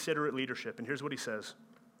considerate leadership. And here's what he says.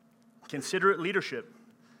 Considerate leadership,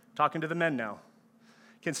 talking to the men now,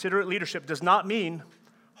 considerate leadership does not mean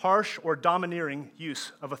harsh or domineering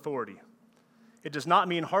use of authority. It does not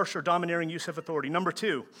mean harsh or domineering use of authority. Number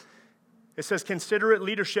 2, it says considerate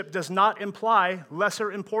leadership does not imply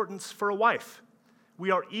lesser importance for a wife. We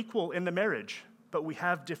are equal in the marriage, but we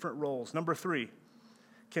have different roles. Number 3,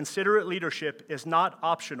 considerate leadership is not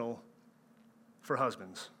optional for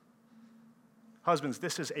husbands. Husbands,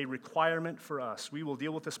 this is a requirement for us. We will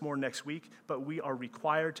deal with this more next week, but we are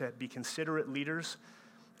required to be considerate leaders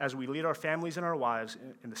as we lead our families and our wives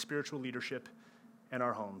in the spiritual leadership in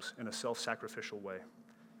our homes in a self-sacrificial way.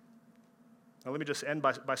 Now let me just end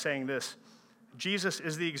by saying this. Jesus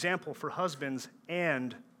is the example for husbands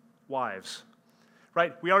and wives.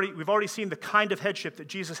 Right? We've already seen the kind of headship that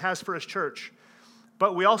Jesus has for his church.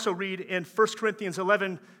 But we also read in 1 Corinthians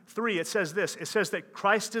 11:3, it says this. It says that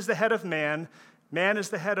Christ is the head of man, man is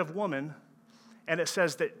the head of woman, and it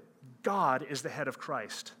says that God is the head of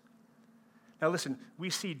Christ. Now listen, we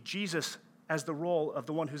see Jesus as the role of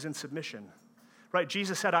the one who's in submission. Right?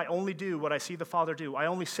 Jesus said, I only do what I see the Father do. I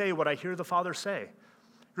only say what I hear the Father say.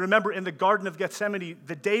 Remember in the Garden of Gethsemane,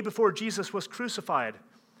 the day before Jesus was crucified,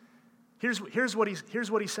 Here's what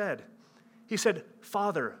he said. He said,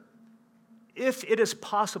 Father, if it is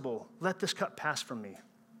possible, let this cup pass from me.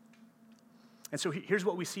 And so here's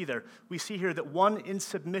what we see there. We see here that one in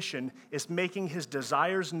submission is making his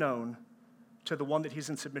desires known to the one that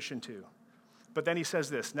he's in submission to. But then he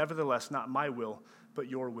says this, nevertheless, not my will, but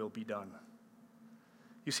your will be done.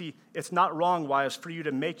 You see, it's not wrong, wives, for you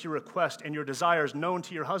to make your request and your desires known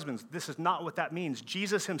to your husbands. This is not what that means.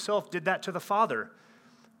 Jesus himself did that to the Father.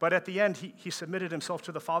 But at the end, he submitted himself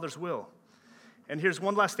to the Father's will. And here's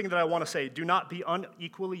one last thing that I want to say. Do not be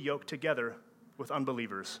unequally yoked together with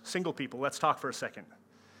unbelievers. Single people, let's talk for a second.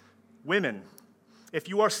 Women, if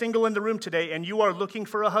you are single in the room today and you are looking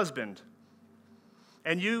for a husband,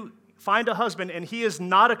 and you find a husband and he is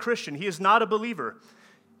not a Christian, he is not a believer,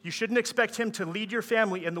 you shouldn't expect him to lead your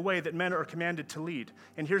family in the way that men are commanded to lead.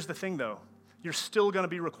 And here's the thing, though. you're still going to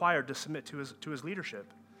be required to submit to his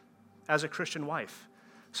leadership as a Christian wife.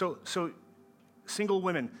 So single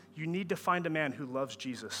women, you need to find a man who loves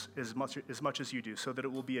Jesus as much as you do, so that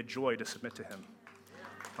it will be a joy to submit to him.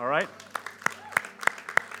 All right?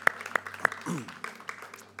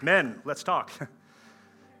 Men, let's talk.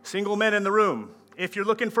 Single men in the room, if you're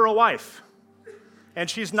looking for a wife and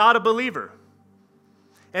she's not a believer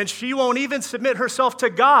and she won't even submit herself to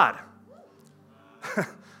God,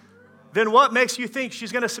 then what makes you think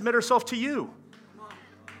she's going to submit herself to you?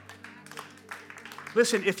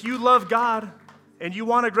 Listen, if you love God and you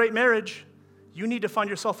want a great marriage, you need to find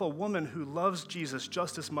yourself a woman who loves Jesus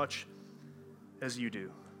just as much as you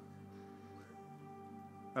do.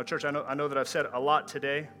 Now, church, I know that I've said a lot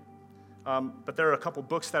today, but there are a couple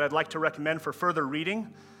books that I'd like to recommend for further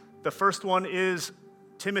reading. The first one is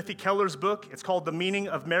Timothy Keller's book. It's called The Meaning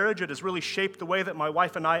of Marriage. It has really shaped the way that my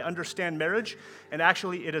wife and I understand marriage, and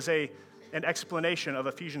actually it is an explanation of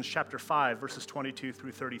Ephesians chapter 5, verses 22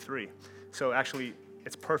 through 33. So actually,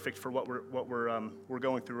 it's perfect for what we're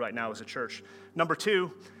going through right now as a church. Number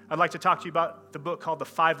two, I'd like to talk to you about the book called The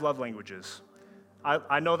 5 Love Languages.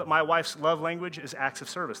 I know that my wife's love language is acts of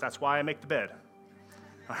service. That's why I make the bed.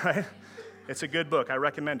 All right? It's a good book. I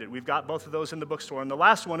recommend it. We've got both of those in the bookstore. And the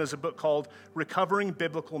last one is a book called Recovering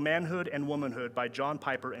Biblical Manhood and Womanhood by John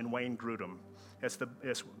Piper and Wayne Grudem. It's the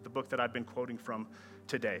book that I've been quoting from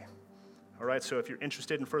today. All right, so if you're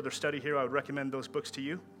interested in further study here, I would recommend those books to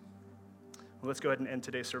you. Well, let's go ahead and end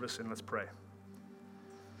today's service and let's pray.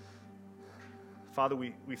 Father,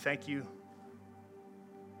 we thank you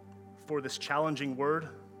for this challenging word.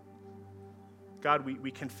 God,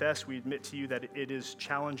 we confess, we admit to you that it is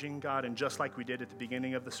challenging, God, and just like we did at the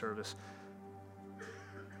beginning of the service,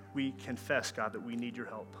 we confess, God, that we need your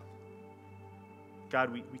help.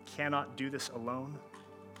 God, we cannot do this alone.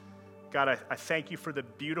 God, I thank you for the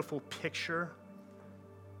beautiful picture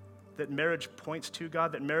that marriage points to,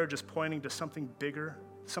 God, that marriage is pointing to something bigger,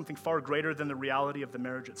 something far greater than the reality of the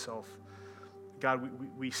marriage itself. God,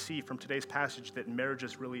 we see from today's passage that marriage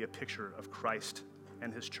is really a picture of Christ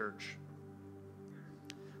and his church.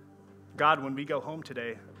 God, when we go home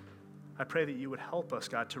today, I pray that you would help us,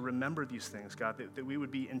 God, to remember these things, God, that we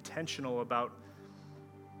would be intentional about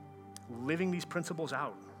living these principles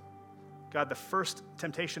out. God, the first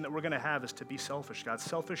temptation that we're going to have is to be selfish. God,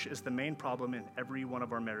 selfish is the main problem in every one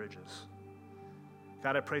of our marriages.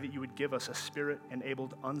 God, I pray that you would give us a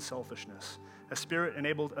spirit-enabled unselfishness, a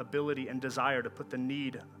spirit-enabled ability and desire to put the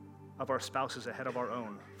need of our spouses ahead of our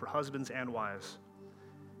own, for husbands and wives.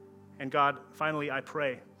 And God, finally, I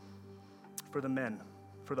pray for the men,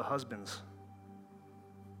 for the husbands.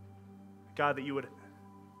 God, that you would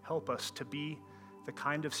help us to be the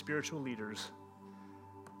kind of spiritual leaders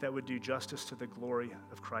that would do justice to the glory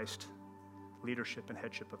of Christ, leadership and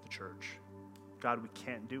headship of the church. God, we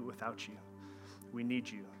can't do it without you. We need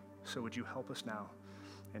you. So would you help us now?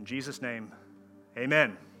 In Jesus' name,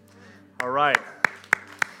 amen. All right.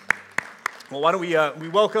 Well, why don't we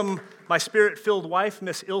welcome my spirit-filled wife,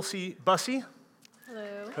 Miss Ilse Bussey.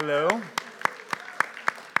 Hello. Hello.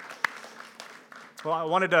 Well, I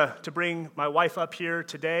wanted to bring my wife up here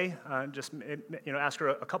today, just ask her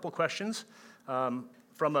a couple questions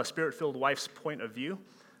from a spirit-filled wife's point of view.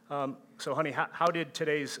 So, honey, how did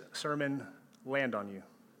today's sermon land on you?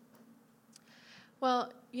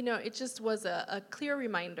 Well, it just was a clear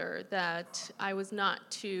reminder that I was not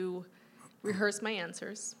to rehearse my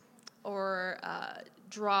answers or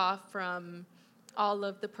draw from all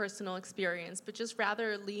of the personal experience, but just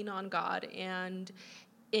rather lean on God. And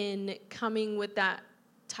in coming with that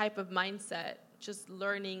type of mindset, just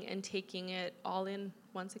learning and taking it all in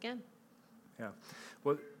once again. Yeah.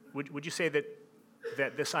 Well, would you say that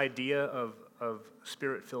this idea of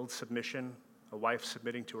spirit-filled submission, a wife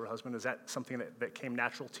submitting to her husband, is that something that came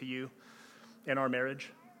natural to you in our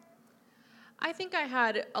marriage? I think I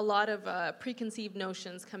had a lot of preconceived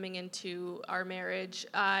notions coming into our marriage.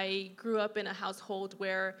 I grew up in a household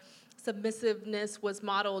where submissiveness was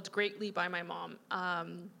modeled greatly by my mom.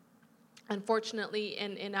 Unfortunately,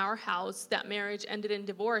 in our house, that marriage ended in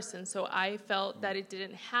divorce, and so I felt that it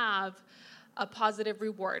didn't have a positive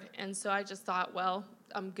reward. And so I just thought, well,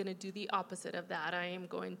 I'm going to do the opposite of that. I am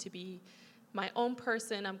going to be my own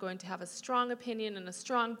person. I'm going to have a strong opinion and a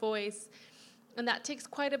strong voice, and that takes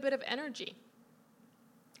quite a bit of energy.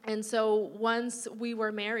 And so once we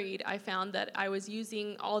were married, I found that I was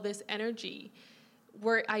using all this energy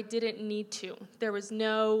where I didn't need to. There was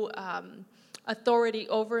no authority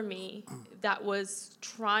over me that was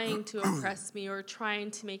trying to oppress me or trying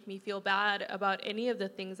to make me feel bad about any of the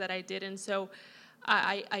things that I did. And so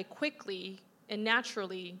I quickly and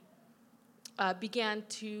naturally began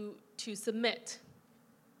to to submit.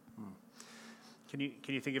 Can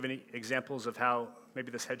you think of any examples of how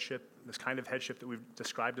maybe this kind of headship that we've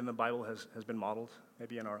described in the Bible has been modeled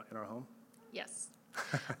maybe in our home? Yes.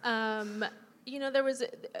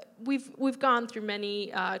 We've gone through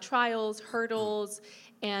many trials, hurdles,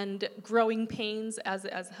 and growing pains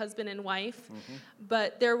as husband and wife. Mm-hmm.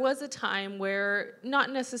 But there was a time where not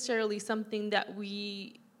necessarily something that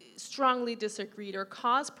we strongly disagreed or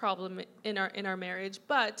caused problem in our marriage,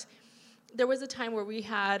 but there was a time where we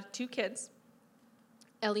had 2 kids,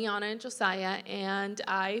 Eliana and Josiah, and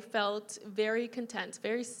I felt very content,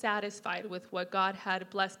 very satisfied with what God had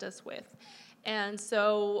blessed us with. And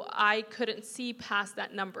so I couldn't see past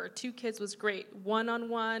that number. 2 kids was great.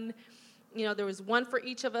 1-on-1, there was one for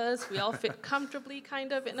each of us. We all fit comfortably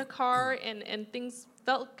kind of in a car, and things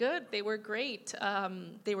felt good. They were great.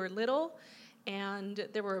 They were little, and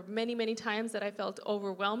there were many, many times that I felt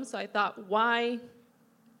overwhelmed. So I thought, why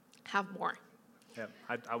have more? Yeah,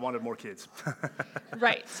 I wanted more kids.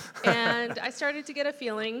 Right. And I started to get a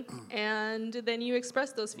feeling, and then you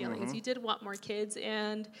expressed those feelings. Mm-hmm. You did want more kids,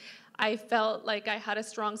 and I felt like I had a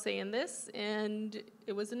strong say in this, and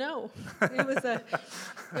it was a no. It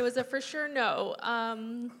was a for sure no.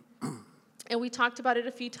 And we talked about it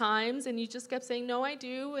a few times, and you just kept saying, no, I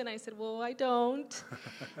do. And I said, well, I don't.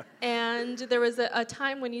 And there was a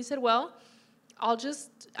time when you said, well,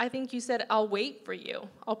 I think you said, I'll wait for you.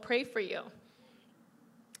 I'll pray for you.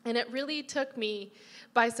 And it really took me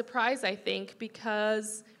by surprise, I think,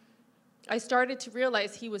 because I started to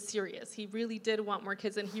realize he was serious. He really did want more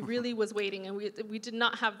kids, and he really was waiting, and we did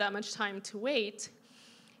not have that much time to wait.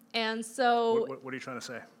 And so... What are you trying to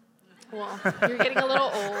say? Well, you're getting a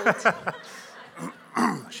little old.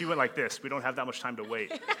 She went like this. We don't have that much time to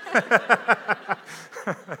wait. That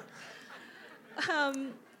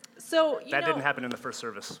didn't happen in the first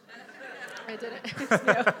service. I didn't.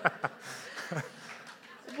 No.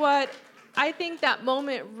 What I think that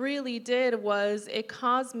moment really did was it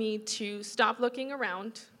caused me to stop looking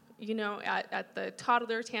around, at the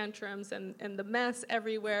toddler tantrums and the mess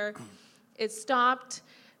everywhere. It stopped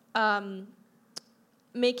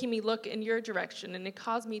making me look in your direction, and it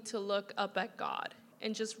caused me to look up at God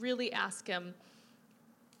and just really ask him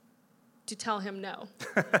to tell him no.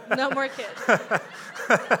 No more kids.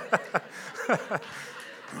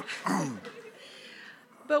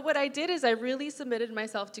 But what I did is I really submitted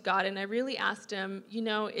myself to God, and I really asked him,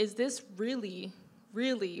 is this really,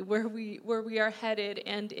 really where we are headed?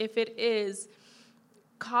 And if it is,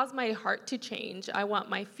 cause my heart to change. I want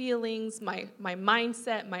my feelings, my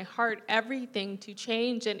mindset, my heart, everything to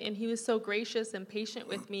change. And he was so gracious and patient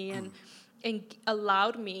with me and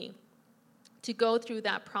allowed me to go through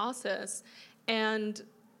that process. And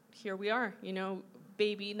here we are,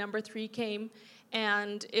 baby number 3 came.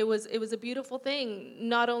 And it was a beautiful thing,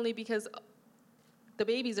 not only because the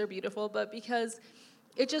babies are beautiful, but because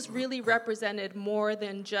it just really represented more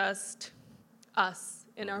than just us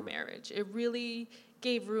in our marriage. It really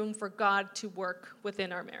gave room for God to work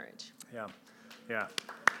within our marriage. Yeah.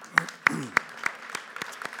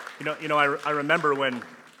 I remember when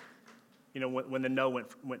the no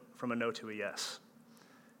went from a no to a yes,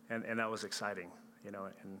 and that was exciting,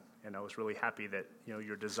 and I was really happy that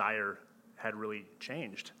your desire had really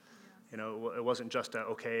changed. It wasn't just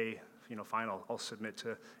fine, I'll submit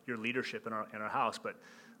to your leadership in our house, but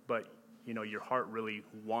your heart really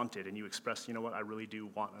wanted, and you expressed, I really do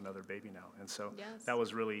want another baby now. And so yes. that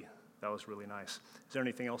was really nice. Is there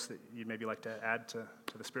anything else that you'd maybe like to add to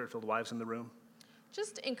the Spirit-filled wives in the room?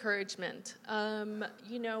 Just encouragement.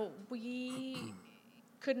 We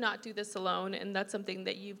could not do this alone, and that's something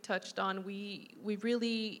that you've touched on. We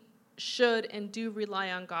really should and do rely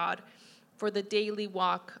on God for the daily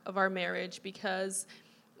walk of our marriage, because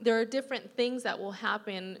there are different things that will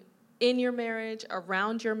happen in your marriage,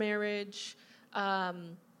 around your marriage, that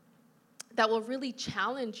will really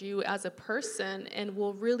challenge you as a person and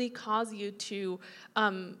will really cause you to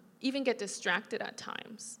even get distracted at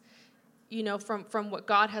times, from what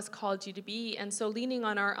God has called you to be. And so leaning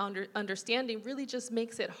on our understanding really just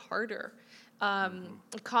makes it harder.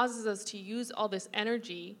 It causes us to use all this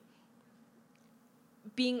energy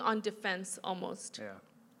being on defense almost. Yeah.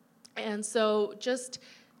 And so just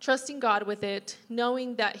trusting God with it,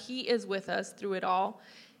 knowing that he is with us through it all.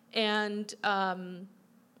 And,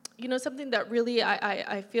 something that really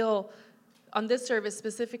I feel on this service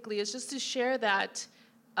specifically is just to share that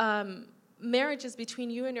marriage is between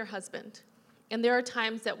you and your husband. And there are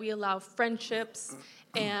times that we allow friendships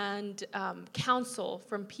and counsel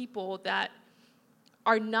from people that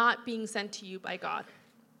are not being sent to you by God.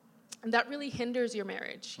 And that really hinders your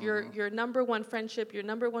marriage. Your number one friendship, your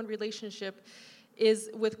number one relationship is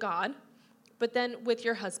with God, but then with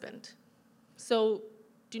your husband. So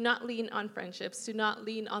do not lean on friendships. Do not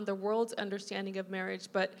lean on the world's understanding of marriage,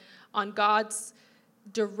 but on God's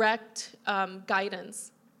direct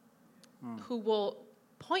guidance, who will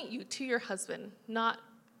point you to your husband, not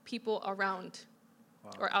people around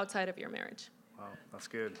or outside of your marriage. Wow, that's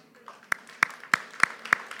good.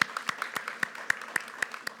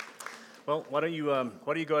 Well, why don't you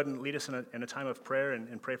go ahead and lead us in a time of prayer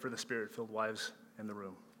and pray for the Spirit-filled wives in the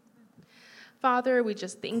room. Father, we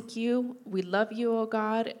just thank you. We love you, oh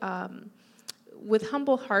God. With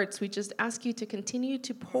humble hearts, we just ask you to continue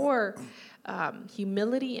to pour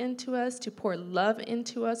humility into us, to pour love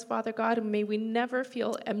into us, Father God. And may we never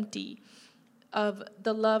feel empty of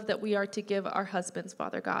the love that we are to give our husbands,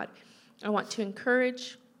 Father God. I want to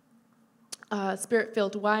encourage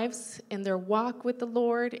Spirit-filled wives in their walk with the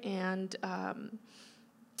Lord, and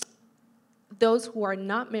those who are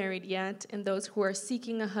not married yet and those who are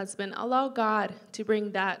seeking a husband, allow God to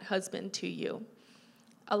bring that husband to you.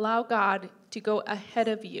 Allow God to go ahead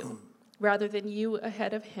of you rather than you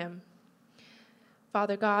ahead of him.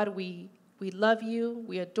 Father God, we love you,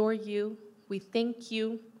 we adore you, we thank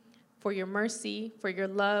you for your mercy, for your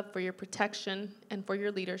love, for your protection, and for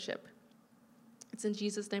your leadership. It's in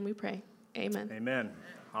Jesus' name we pray. Amen. Amen.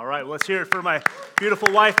 All right, well, let's hear it for my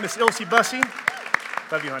beautiful wife, Miss Ilse Bussey.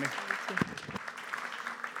 Love you, honey.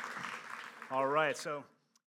 All right, so...